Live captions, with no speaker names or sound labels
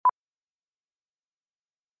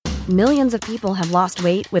Millions of people have lost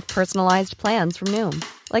weight with personalized plans from Noom.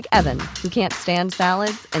 Like Evan, who can't stand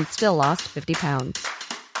salads and still lost 50 pounds.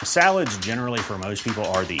 Salads generally for most people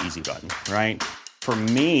are the easy button, right? For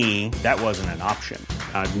me, that wasn't an option.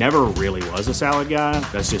 I never really was a salad guy.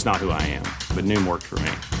 That's just not who I am. But Noom worked for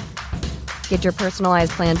me. Get your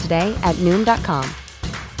personalized plan today at Noom.com.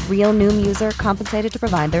 Real Noom user compensated to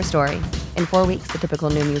provide their story. In 4 weeks, the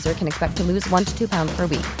typical Noom user can expect to lose 1 to 2 pounds per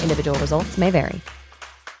week. Individual results may vary.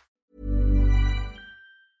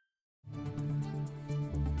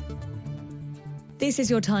 This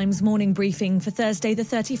is your Times morning briefing for Thursday the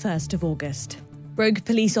 31st of August. Rogue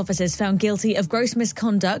police officers found guilty of gross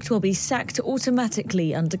misconduct will be sacked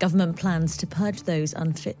automatically under government plans to purge those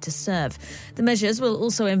unfit to serve. The measures will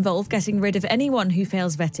also involve getting rid of anyone who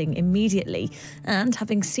fails vetting immediately and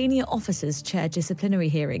having senior officers chair disciplinary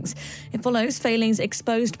hearings. It follows failings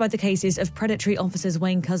exposed by the cases of predatory officers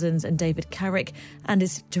Wayne Couzens and David Carrick and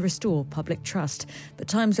is to restore public trust. But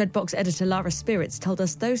Times Red Box editor Lara Spirits told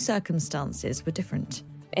us those circumstances were different.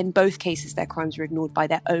 In both cases, their crimes were ignored by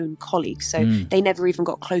their own colleagues. So they never even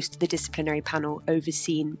got close to the disciplinary panel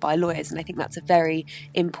overseen by lawyers. And I think that's a very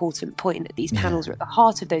important point, that these panels are at the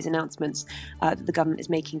heart of those announcements that the government is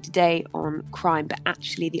making today on crime. But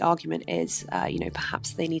actually, the argument is,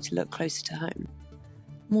 perhaps they need to look closer to home.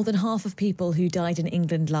 More than half of people who died in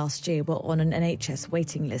England last year were on an NHS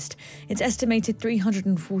waiting list. It's estimated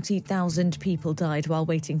 340,000 people died while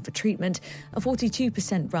waiting for treatment, a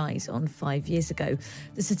 42% rise on 5 years ago.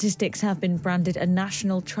 The statistics have been branded a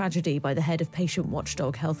national tragedy by the head of patient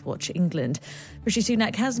watchdog Healthwatch England. Rishi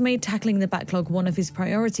Sunak has made tackling the backlog one of his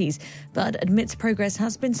priorities, but admits progress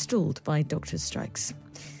has been stalled by doctors' strikes.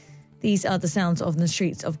 These are the sounds of the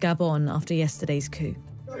streets of Gabon after yesterday's coup.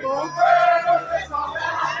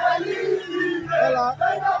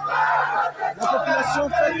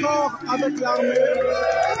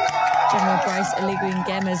 General Brice Oligui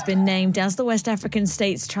Nguema has been named as the West African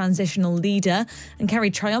state's transitional leader and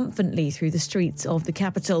carried triumphantly through the streets of the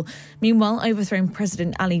capital. Meanwhile, overthrown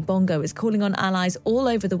President Ali Bongo is calling on allies all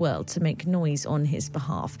over the world to make noise on his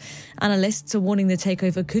behalf. Analysts are warning the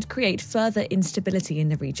takeover could create further instability in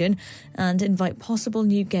the region and invite possible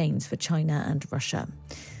new gains for China and Russia.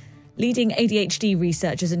 Leading ADHD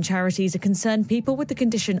researchers and charities are concerned people with the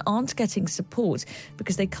condition aren't getting support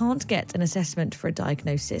because they can't get an assessment for a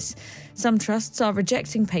diagnosis. Some trusts are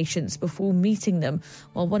rejecting patients before meeting them,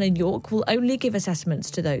 while one in York will only give assessments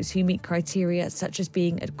to those who meet criteria such as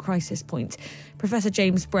being at crisis point. Professor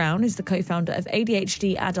James Brown is the co-founder of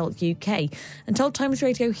ADHD Adult UK and told Times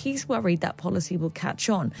Radio he's worried that policy will catch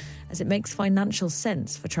on as it makes financial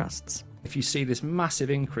sense for trusts. If you see this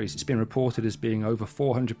massive increase, it's been reported as being over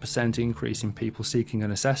 400% increase in people seeking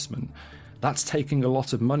an assessment. That's taking a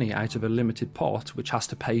lot of money out of a limited pot, which has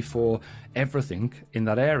to pay for everything in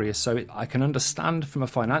that area. So I can understand from a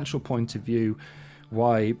financial point of view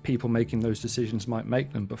why people making those decisions might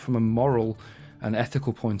make them, but from a moral and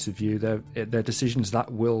ethical point of view, they're decisions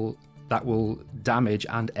that will damage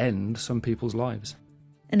and end some people's lives.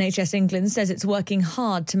 NHS England says it's working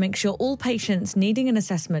hard to make sure all patients needing an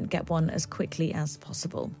assessment get one as quickly as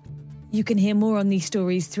possible. You can hear more on these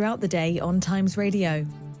stories throughout the day on Times Radio.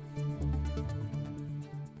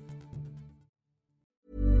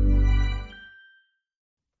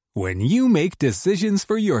 When you make decisions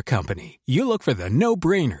for your company, you look for the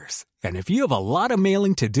no-brainers. And if you have a lot of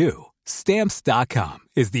mailing to do, Stamps.com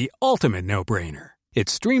is the ultimate no-brainer. It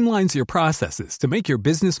streamlines your processes to make your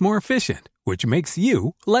business more efficient, which makes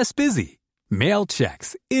you less busy. Mail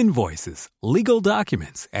checks, invoices, legal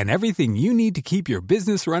documents, and everything you need to keep your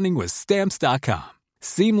business running with Stamps.com.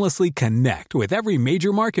 Seamlessly connect with every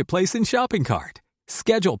major marketplace and shopping cart.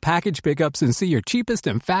 Schedule package pickups and see your cheapest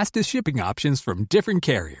and fastest shipping options from different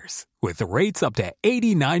carriers. With rates up to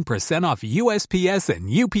 89% off USPS and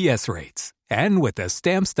UPS rates. And with the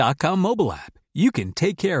Stamps.com mobile app, you can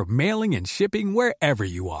take care of mailing and shipping wherever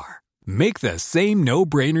you are. Make the same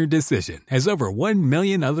no-brainer decision as over 1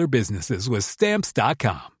 million other businesses with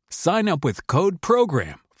Stamps.com. Sign up with code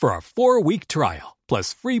PROGRAM for a 4-week trial,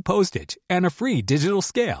 plus free postage and a free digital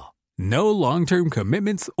scale. No long-term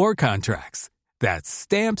commitments or contracts. That's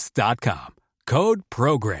Stamps.com. Code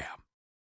PROGRAM.